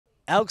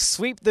Elks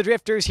sweep the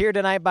Drifters here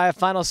tonight by a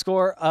final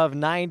score of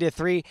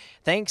 9-3.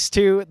 Thanks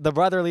to the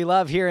brotherly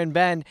love here in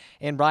Bend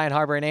in Brian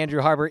Harbour and Andrew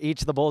Harbour,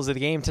 each of the bulls of the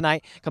game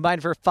tonight.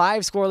 Combined for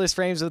 5 scoreless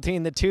frames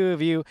between the two of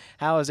you.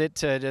 How is it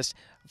to just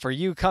for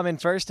you coming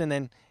first and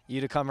then you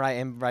to come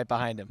right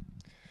behind him?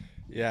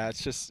 Yeah,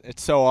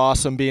 it's so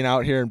awesome being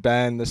out here in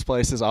Bend. This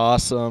place is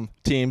awesome.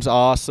 Team's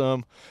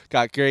awesome.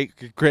 Got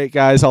great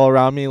guys all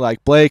around me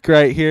like Blake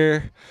right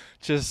here.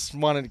 Just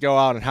wanted to go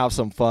out and have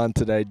some fun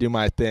today, do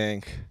my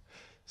thing.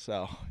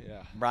 So,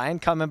 yeah. Brian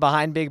coming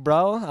behind Big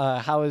Bro.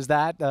 How is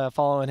that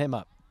following him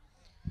up?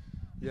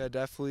 Yeah,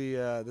 definitely.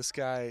 This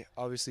guy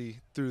obviously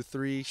threw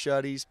 3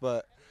 shutties,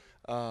 but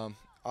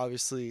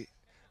obviously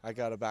I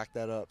got to back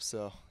that up,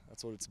 so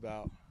that's what it's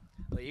about.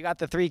 Well, you got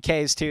the 3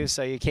 Ks too,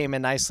 so you came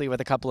in nicely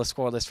with a couple of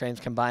scoreless frames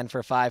combined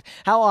for 5.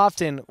 How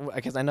often,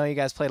 because I know you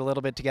guys played a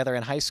little bit together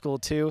in high school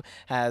too,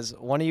 has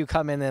one of you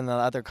come in and the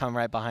other come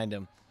right behind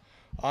him?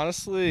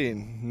 Honestly,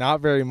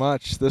 not very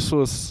much. This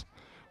was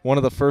one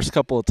of the first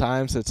couple of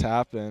times it's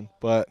happened,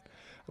 but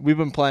we've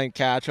been playing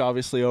catch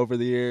obviously over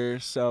the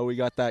years, so we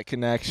got that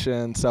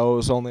connection, so it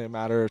was only a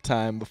matter of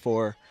time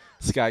before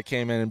this guy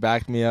came in and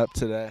backed me up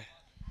today.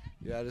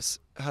 Yeah, I just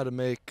had to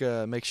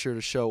make sure to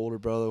show older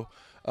brother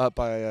up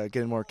by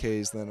getting more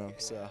Ks than him.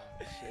 So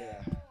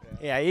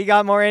yeah, you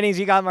got more innings,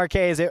 you got more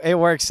Ks. It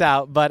works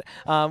out. But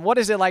what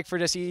is it like for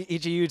just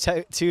each of you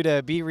two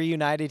to be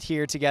reunited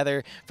here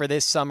together for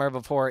this summer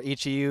before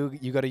each of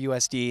you go to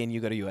USD and you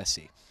go to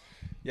USC?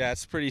 Yeah,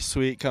 it's pretty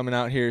sweet coming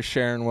out here,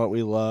 sharing what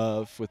we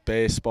love with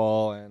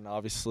baseball, and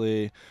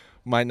obviously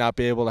might not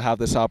be able to have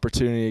this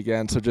opportunity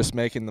again, so just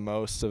making the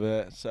most of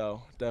it.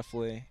 So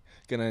definitely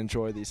going to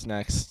enjoy these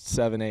next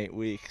 7-8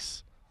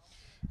 weeks.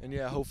 And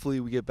yeah,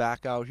 hopefully we get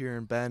back out here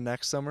in Bend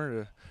next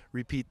summer to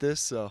repeat this.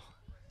 So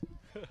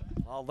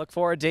I'll look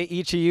forward to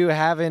each of you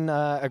having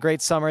a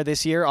great summer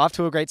this year. Off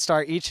to a great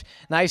start. Each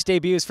nice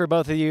debuts for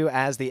both of you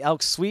as the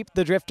Elks sweep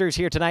the Drifters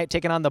here tonight,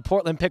 taking on the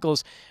Portland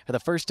Pickles for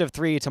the first of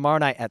 3 tomorrow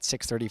night at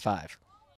 6:35.